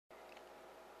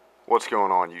What's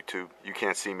going on, YouTube? You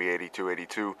can't see me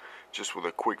 8282, just with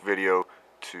a quick video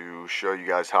to show you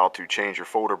guys how to change your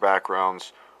folder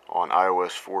backgrounds on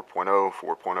iOS 4.0,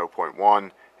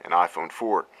 4.0.1, and iPhone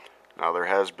 4. Now, there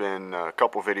has been a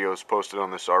couple videos posted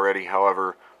on this already.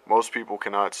 However, most people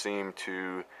cannot seem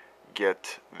to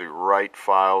get the right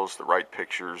files, the right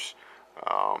pictures.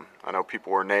 I know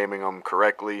people are naming them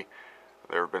correctly.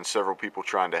 There have been several people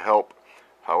trying to help.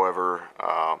 However,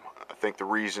 I think the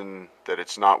reason that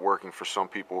it's not working for some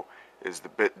people is the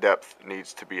bit depth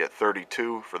needs to be at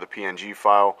 32 for the PNG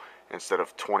file instead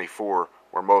of 24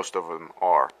 where most of them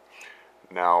are.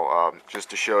 Now, just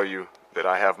to show you that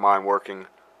I have mine working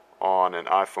on an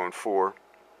iPhone 4,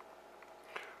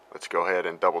 let's go ahead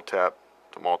and double tap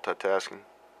to multitasking.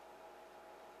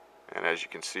 And as you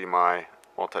can see, my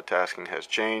multitasking has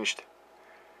changed.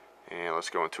 And let's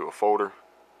go into a folder.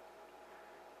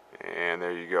 And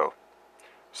there you go.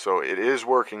 So it is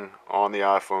working on the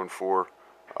iPhone 4,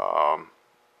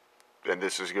 and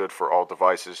this is good for all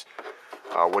devices.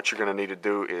 What you're going to need to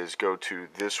do is go to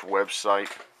this website,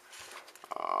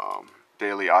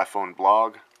 Daily iPhone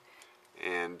Blog,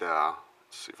 and let's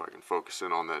see if I can focus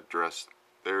in on that address.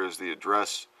 There is the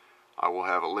address. I will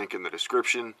have a link in the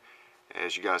description.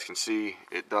 As you guys can see,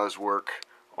 it does work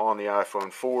on the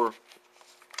iPhone 4.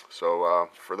 So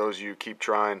for those of you, keep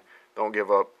trying. Don't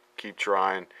give up. Keep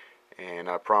trying. And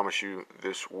I promise you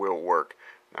this will work.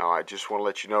 Now, I just want to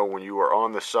let you know, when you are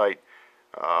on the site,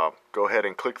 go ahead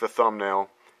and click the thumbnail.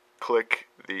 Click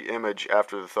the image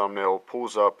after the thumbnail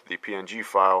pulls up the PNG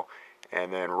file,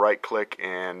 and then right click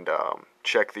and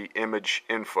check the image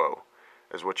info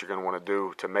is what you're going to want to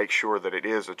do to make sure that it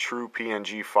is a true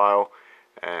PNG file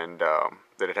and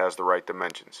that it has the right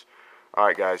dimensions.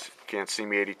 Alright guys, you can't see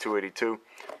me 8282.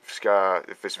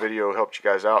 If this video helped you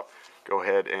guys out, go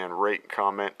ahead and rate,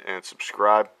 comment, and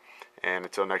subscribe. And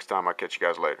until next time, I'll catch you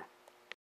guys later.